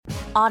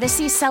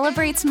Odyssey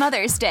celebrates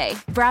Mother's Day,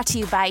 brought to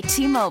you by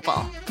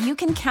T-Mobile. You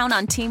can count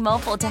on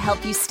T-Mobile to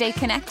help you stay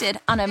connected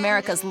on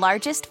America's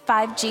largest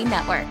 5G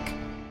network.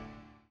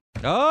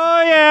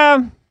 Oh,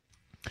 yeah.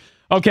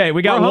 Okay,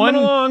 we got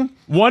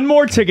one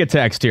more ticket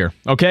text here.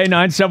 Okay,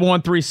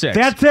 97136.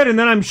 That's it, and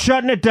then I'm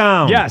shutting it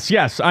down.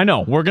 Yes, I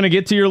know. We're going to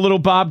get to your little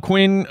Bob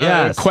Quinn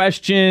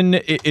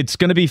question. It's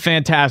going to be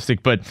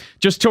fantastic, but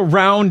just to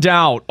round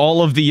out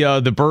all of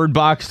the Bird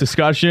Box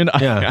discussion,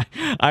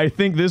 I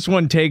think this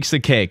one takes the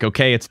cake,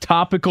 okay? It's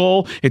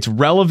topical. It's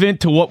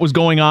relevant to what was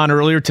going on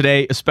earlier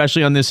today,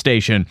 especially on this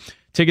station.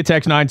 Ticket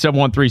text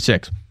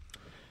 97136.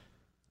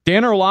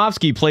 Dan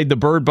Orlovsky played the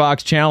Bird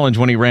Box Challenge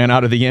when he ran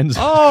out of the end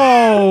zone.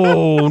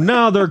 Oh,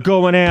 now they're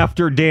going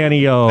after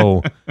Danny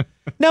O.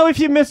 Now, if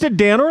you missed it,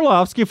 Dan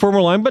Orlovsky,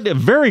 former line, but a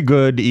very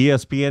good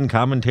ESPN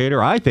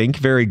commentator, I think,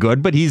 very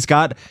good, but he's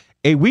got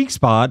a weak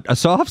spot, a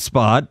soft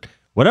spot,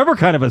 whatever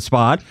kind of a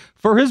spot,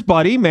 for his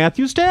buddy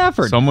Matthew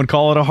Stafford. Some would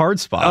call it a hard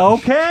spot.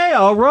 Okay,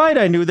 all right,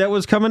 I knew that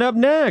was coming up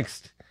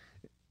next.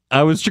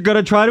 I was going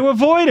to try to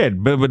avoid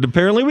it, but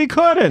apparently we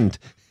couldn't.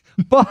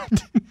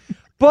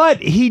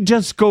 But he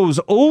just goes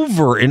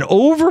over and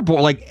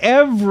overboard, like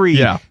every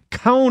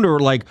counter,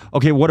 like,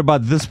 okay, what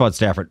about this about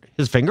Stafford?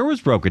 His finger was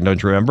broken,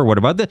 don't you remember? What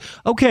about that?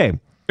 Okay.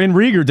 And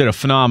Rieger did a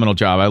phenomenal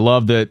job. I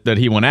love that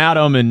he went at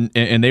him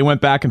and they went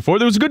back and forth.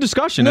 There was a good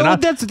discussion. No, and I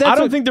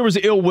don't think there was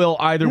ill will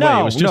either way.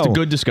 It was just a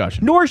good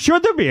discussion. Nor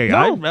should there be.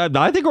 No.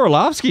 I think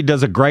Orlovsky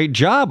does a great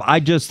job. I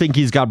just think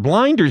he's got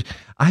blinders.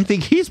 I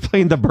think he's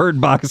playing the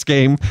Bird Box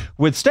game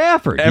with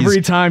Stafford.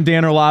 Every time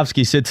Dan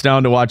Orlovsky sits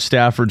down to watch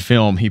Stafford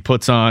film, he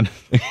puts on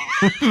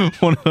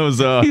one of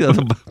those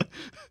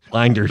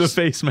blinders. The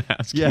face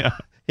mask. Yeah.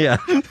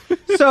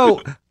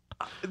 So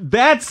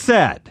that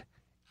said,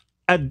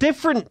 a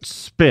different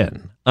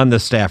spin on the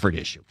Stafford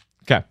issue.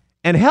 Okay.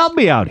 And help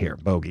me out here,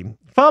 Bogey.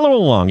 Follow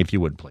along if you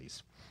would,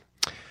 please.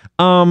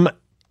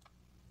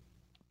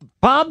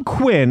 Bob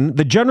Quinn,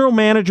 the general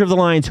manager of the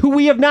Lions, who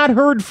we have not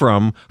heard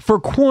from for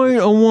quite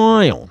a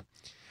while,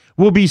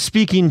 will be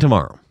speaking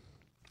tomorrow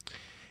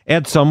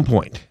at some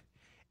point.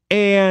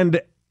 And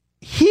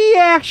he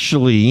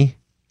actually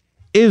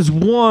is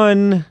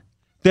one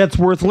that's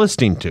worth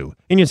listening to.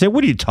 And you say,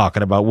 what are you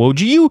talking about,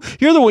 Woj?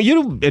 You're the one, you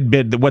don't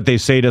admit that what they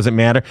say doesn't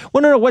matter.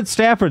 Well, no, what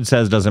Stafford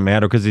says doesn't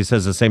matter because he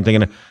says the same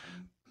thing.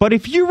 But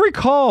if you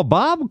recall,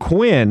 Bob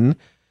Quinn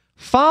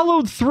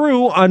followed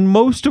through on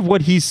most of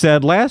what he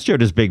said last year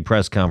at his big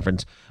press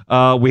conference.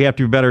 We have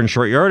to be better in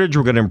short yardage.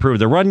 We're going to improve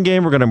the run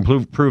game. We're going to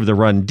improve the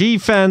run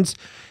defense.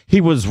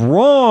 He was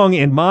wrong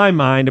in my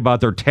mind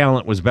about their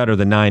talent was better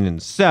than 9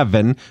 and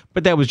 7,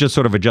 but that was just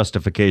sort of a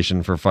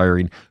justification for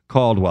firing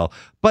Caldwell.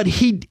 But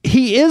he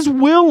is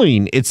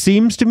willing, it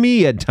seems to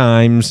me at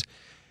times,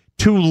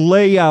 to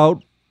lay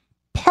out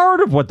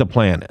part of what the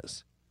plan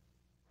is,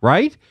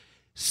 right?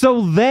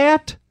 So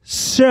that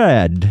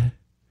said,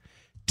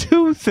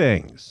 two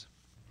things,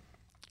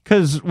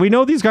 because we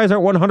know these guys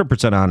aren't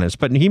 100% honest,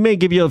 but he may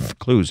give you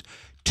clues.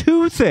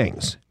 Two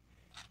things.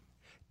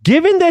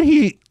 Given that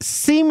he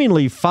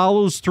seemingly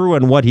follows through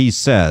on what he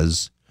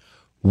says,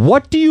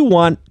 what do you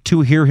want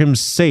to hear him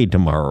say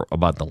tomorrow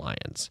about the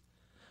Lions?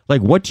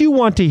 Like, what do you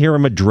want to hear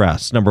him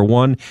address, number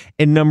one?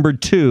 And number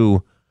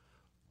two,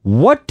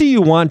 what do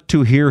you want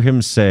to hear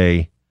him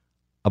say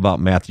about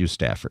Matthew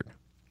Stafford?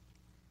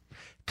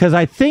 Because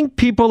I think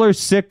people are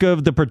sick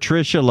of the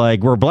Patricia,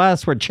 like, we're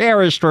blessed, we're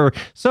cherished, we're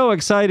so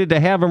excited to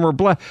have him, we're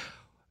blessed.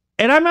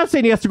 And I'm not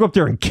saying he has to go up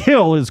there and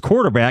kill his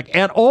quarterback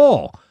at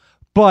all.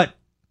 But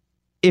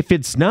if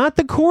it's not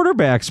the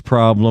quarterback's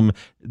problem,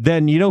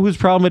 then you know whose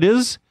problem it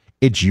is?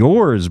 It's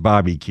yours,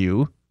 Bobby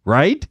Q,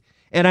 right?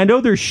 And I know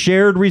there's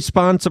shared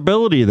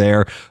responsibility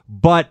there,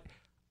 but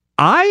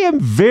I am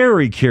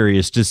very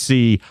curious to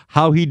see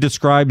how he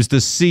describes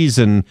the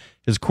season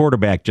his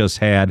quarterback just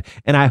had,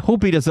 and I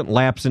hope he doesn't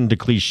lapse into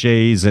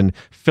cliches and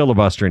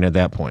filibustering at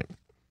that point,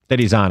 that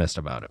he's honest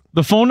about it.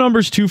 The phone number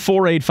is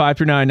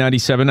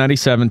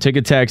 248-539-9797.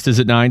 Ticket text is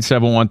at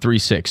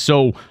 97136.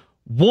 So,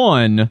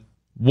 one,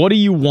 what do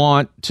you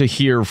want to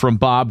hear from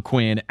Bob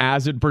Quinn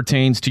as it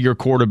pertains to your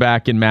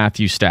quarterback in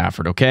Matthew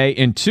Stafford, okay?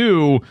 And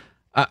two,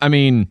 I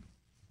mean,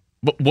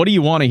 what do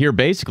you want to hear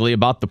basically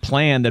about the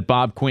plan that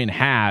Bob Quinn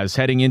has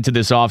heading into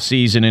this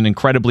offseason, an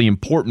incredibly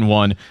important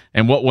one,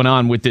 and what went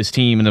on with this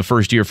team in the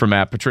first year for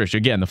Matt Patricia?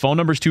 Again, the phone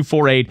number is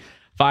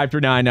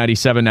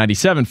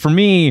 248-539-9797. For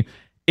me,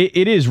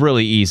 it is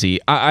really easy.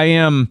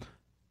 I'm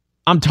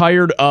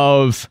tired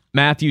of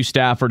Matthew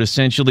Stafford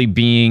essentially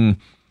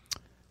being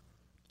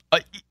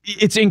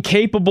it's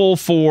incapable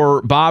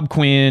for Bob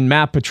Quinn,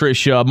 Matt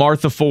Patricia,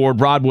 Martha Ford,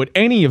 Rod Wood,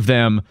 any of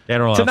them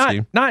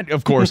to not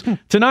of course,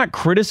 to not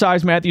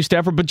criticize Matthew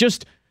Stafford, but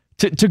just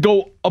to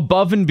go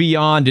above and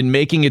beyond in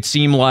making it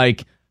seem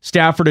like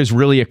Stafford has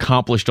really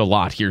accomplished a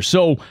lot here.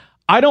 So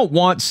I don't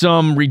want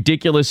some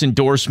ridiculous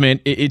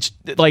endorsement. It's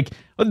like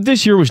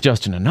this year was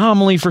just an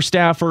anomaly for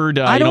Stafford.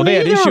 They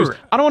had issues.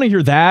 I don't want to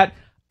hear that.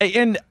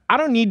 And I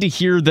don't need to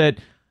hear that,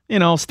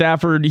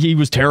 Stafford, he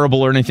was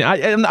terrible or anything.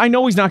 I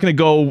know he's not going to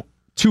go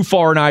too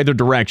far in either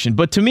direction.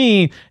 But to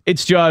me,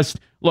 it's just,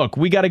 look,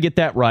 we got to get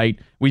that right.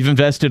 We've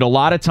invested a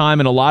lot of time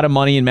and a lot of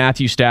money in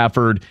Matthew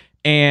Stafford,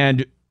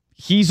 and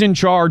he's in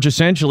charge,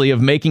 essentially,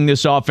 of making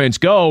this offense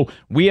go.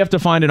 We have to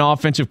find an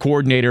offensive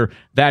coordinator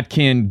that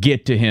can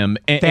get to him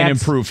and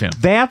improve him.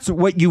 That's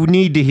what you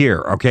need to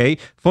hear, okay?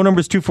 Phone number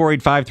is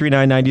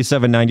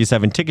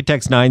 248-539-9797. Ticket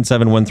text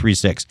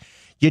 97136.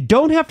 You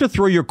don't have to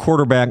throw your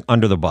quarterback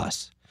under the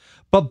bus.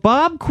 But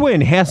Bob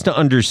Quinn has to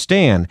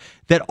understand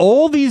that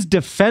all these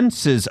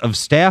defenses of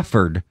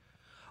Stafford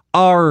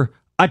are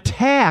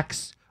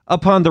attacks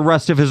upon the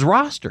rest of his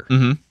roster,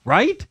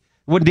 right?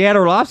 When Dan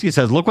Orlovsky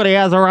says, look what he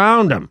has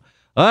around him.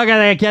 Look at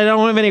that kid, I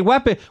don't have any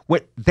weapon.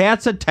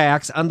 That's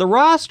attacks on the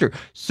roster.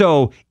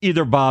 So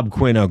either Bob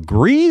Quinn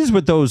agrees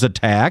with those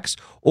attacks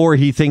or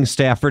he thinks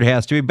Stafford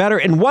has to be better.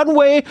 And one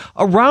way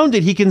around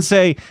it, he can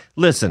say,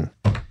 listen,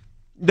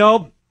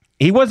 nope,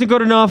 he wasn't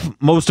good enough.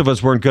 Most of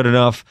us weren't good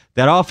enough.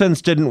 That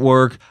offense didn't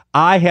work.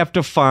 I have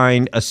to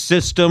find a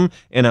system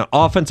and an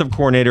offensive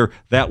coordinator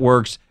that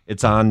works.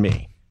 It's on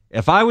me.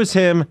 If I was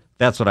him,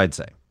 that's what I'd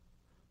say.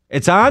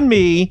 It's on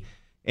me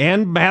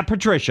and Matt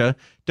Patricia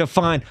to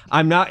find.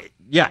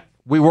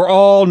 We were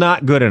all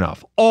not good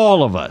enough.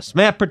 All of us.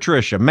 Matt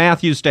Patricia,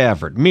 Matthew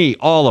Stafford, me,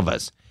 all of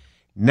us.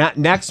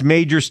 Next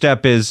major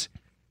step is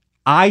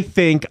I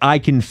think I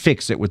can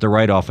fix it with the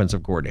right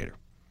offensive coordinator.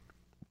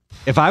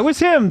 If I was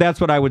him, that's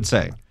what I would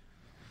say.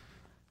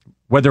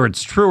 Whether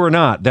it's true or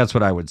not, that's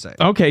what I would say.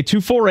 Okay,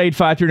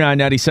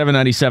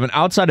 248-539-9797.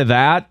 Outside of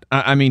that,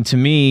 I mean, to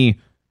me,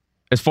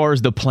 as far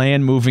as the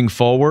plan moving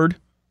forward,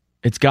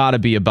 it's got to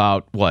be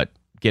about, what,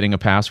 getting a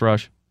pass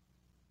rush?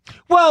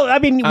 Well, I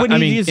mean,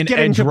 when he's an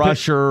getting edge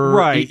rusher,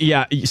 right?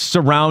 Yeah,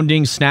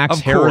 surrounding Snacks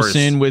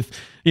Harrison with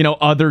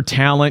other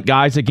talent,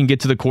 guys that can get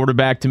to the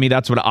quarterback. To me,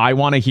 that's what I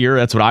want to hear.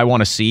 That's what I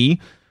want to see.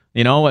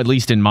 At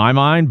least in my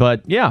mind.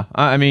 But yeah,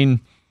 I mean,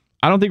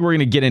 I don't think we're going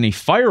to get any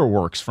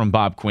fireworks from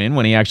Bob Quinn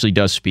when he actually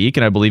does speak,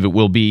 and I believe it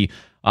will be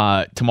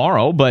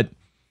tomorrow. But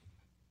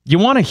you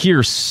want to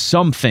hear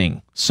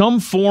something, some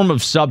form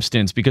of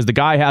substance, because the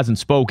guy hasn't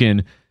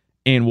spoken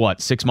in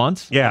 6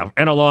 months? Yeah,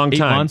 in a long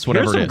time. 8 months,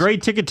 whatever. Here's some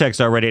great ticket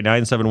text already at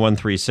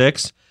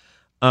 97136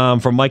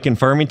 from Mike in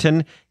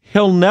Farmington.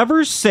 He'll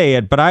never say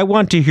it, but I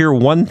want to hear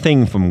one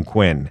thing from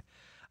Quinn.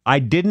 I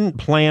didn't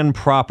plan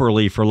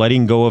properly for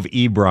letting go of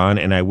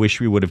Ebron, and I wish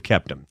we would have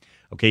kept him.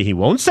 Okay, he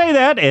won't say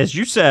that, as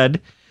you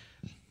said.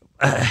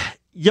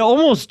 You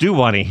almost do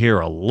want to hear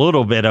a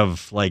little bit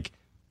of,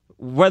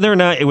 whether or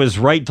not it was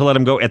right to let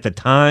him go at the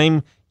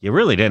time. You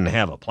really didn't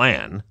have a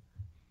plan,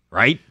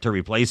 right, to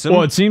replace him?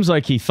 Well, it seems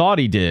like he thought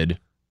he did,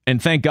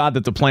 and thank God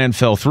that the plan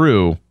fell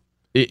through.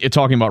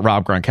 Talking about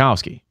Rob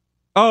Gronkowski.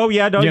 Oh,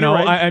 yeah, you're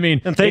right. I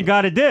mean, and thank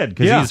God it did,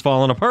 because he's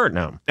falling apart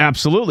now.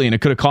 Absolutely, and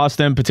it could have cost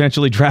them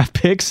potentially draft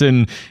picks,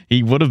 and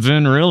he would have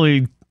been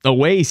really a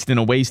waste in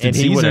a wasted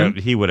season.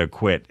 He would have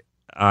quit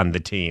on the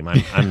team,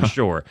 I'm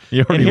sure.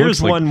 And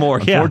here's one more.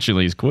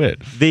 Unfortunately, he's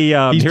quit.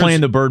 He's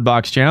playing the Bird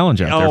Box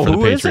Challenge out there for the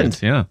Patriots.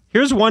 Isn't? Yeah.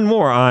 Here's one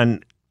more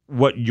on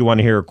what you want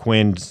to hear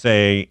Quinn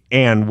say,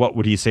 and what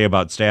would he say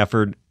about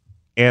Stafford.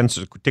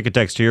 Answer, ticket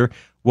text here.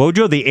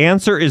 Wojo, the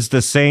answer is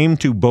the same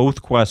to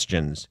both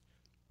questions.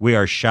 We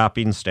are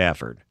shopping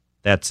Stafford.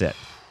 That's it.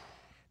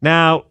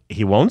 Now,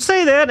 he won't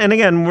say that, and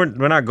again,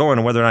 we're not going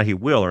on whether or not he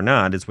will or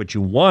not. It's what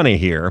you want to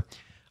hear.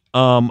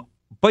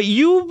 But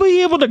you'll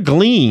be able to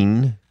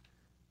glean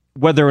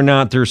whether or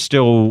not they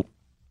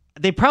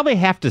probably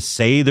have to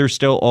say they're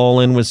still all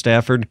in with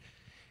Stafford.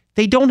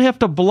 They don't have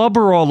to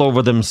blubber all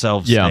over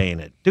themselves saying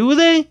it, do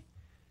they? I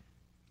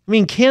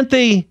mean, can't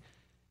they?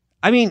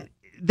 I mean,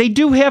 they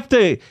do have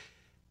to,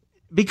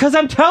 because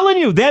I'm telling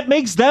you, that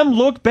makes them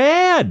look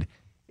bad.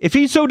 If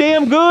he's so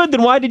damn good,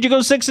 then why did you go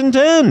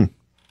 6-10?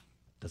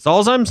 That's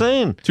all I'm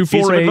saying.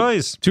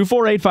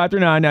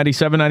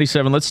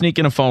 248-539-9797. Let's sneak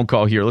in a phone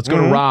call here. Let's go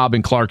to Rob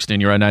in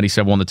Clarkston. You're on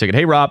 97 on the ticket.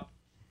 Hey, Rob.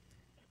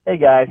 Hey,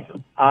 guys.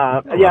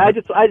 I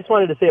just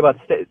wanted to say about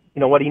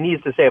what he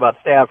needs to say about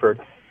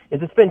Stafford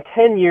is it's been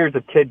 10 years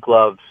of kid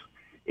gloves.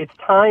 It's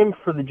time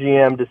for the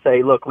GM to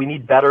say, look, we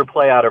need better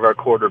play out of our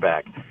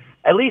quarterback.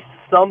 At least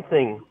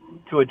something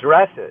to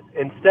address it,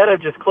 instead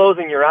of just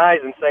closing your eyes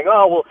and saying,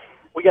 oh, well,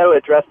 we got to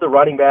address the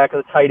running back,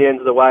 the tight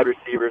ends, the wide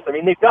receivers. I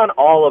mean, they've done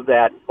all of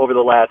that over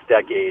the last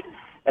decade,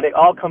 and it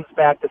all comes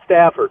back to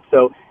Stafford.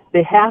 So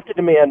they have to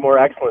demand more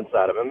excellence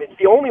out of him. It's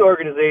the only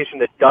organization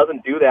that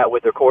doesn't do that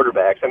with their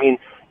quarterbacks. I mean,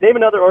 name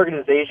another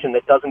organization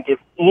that doesn't give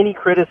any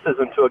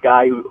criticism to a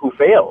guy who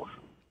fails.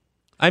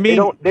 I mean,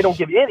 they don't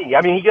give any.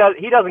 I mean, he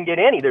doesn't get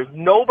any. There's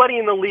nobody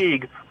in the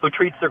league who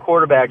treats their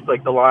quarterbacks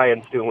like the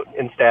Lions do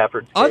in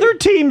Stafford. Other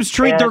teams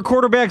treat their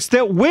quarterbacks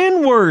that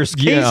win worse.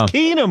 Case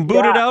Keenum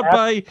booted out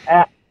by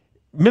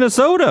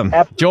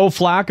Minnesota. Joe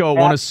Flacco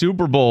won a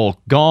Super Bowl.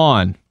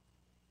 Gone.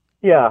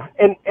 Yeah,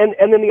 and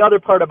then the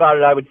other part about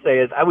it, I would say,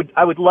 is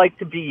I'd like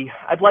him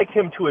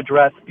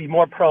to be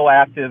more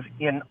proactive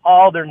in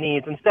all their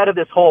needs instead of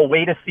this whole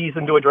wait a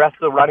season to address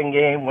the running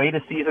game, wait a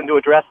season to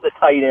address the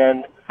tight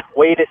end,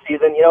 wait a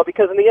season,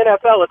 because in the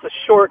NFL it's a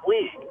short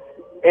league,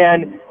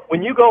 and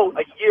when you go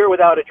a year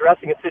without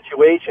addressing a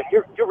situation,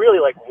 you're really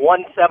like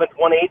 1/7,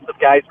 1/8 of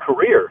guys'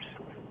 careers.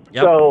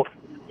 Yep. So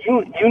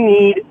you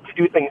need to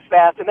do things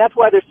fast, and that's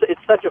why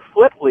it's such a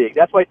flip league.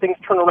 That's why things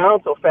turn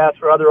around so fast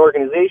for other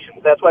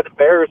organizations. That's why the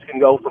Bears can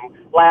go from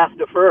last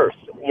to first.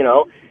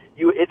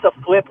 It's a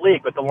flip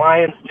league, but the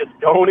Lions just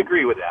don't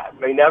agree with that.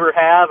 They never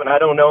have, and I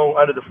don't know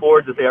under the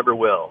Fords if they ever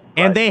will.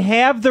 And they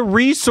have the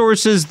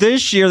resources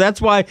this year. That's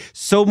why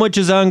so much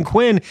is on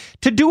Quinn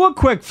to do a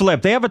quick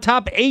flip. They have a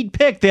top 8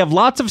 pick. They have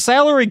lots of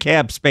salary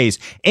cap space,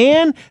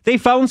 and they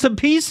found some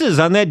pieces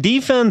on that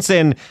defense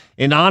and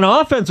on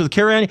offense with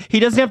Kerryon.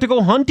 He doesn't have to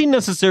go hunting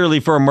necessarily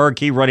for a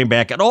marquee running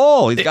back at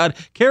all. He's got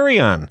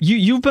Kerryon.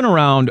 You've been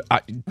around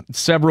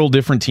several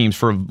different teams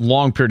for a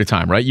long period of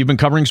time, right? You've been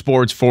covering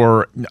sports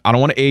for, I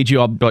don't want to age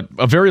you up, but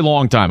a very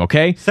long time,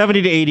 okay?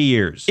 70 to 80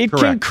 years. It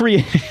can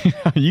create,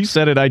 you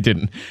said it, I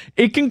didn't.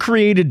 It can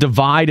create a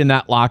divide in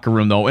that locker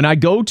room, though. And I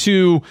go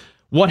to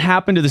what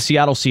happened to the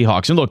Seattle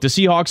Seahawks. And look, the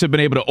Seahawks have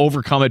been able to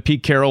overcome it.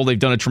 Pete Carroll, they've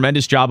done a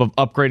tremendous job of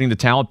upgrading the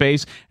talent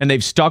base, and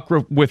they've stuck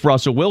with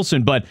Russell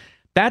Wilson. But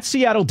that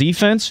Seattle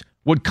defense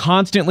would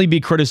constantly be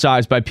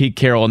criticized by Pete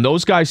Carroll. And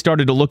those guys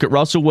started to look at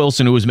Russell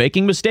Wilson, who was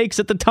making mistakes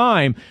at the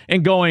time,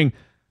 and going,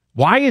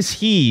 why is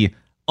he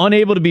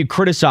unable to be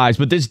criticized,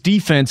 but this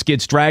defense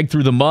gets dragged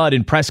through the mud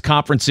in press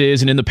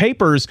conferences and in the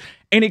papers,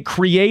 and it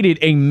created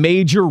a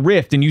major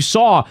rift. And you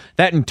saw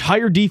that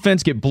entire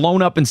defense get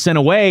blown up and sent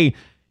away.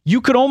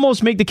 You could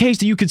almost make the case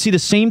that you could see the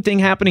same thing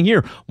happening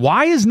here.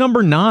 Why is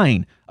number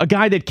 9 a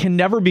guy that can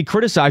never be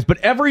criticized, but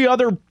every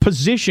other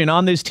position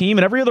on this team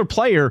and every other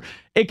player,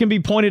 it can be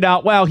pointed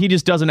out, well, he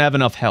just doesn't have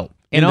enough help.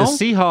 And the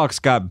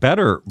Seahawks got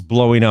better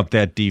blowing up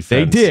that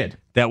defense. They did.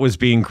 That was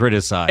being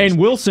criticized. And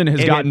Wilson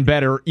has gotten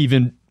better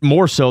even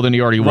more so than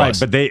he already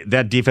was. Right, but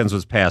that defense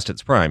was past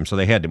its prime, so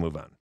they had to move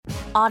on.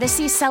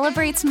 Odyssey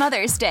celebrates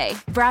Mother's Day,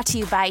 brought to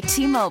you by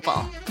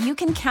T-Mobile. You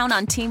can count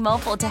on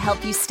T-Mobile to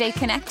help you stay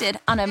connected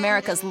on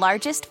America's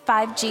largest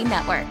 5G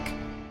network.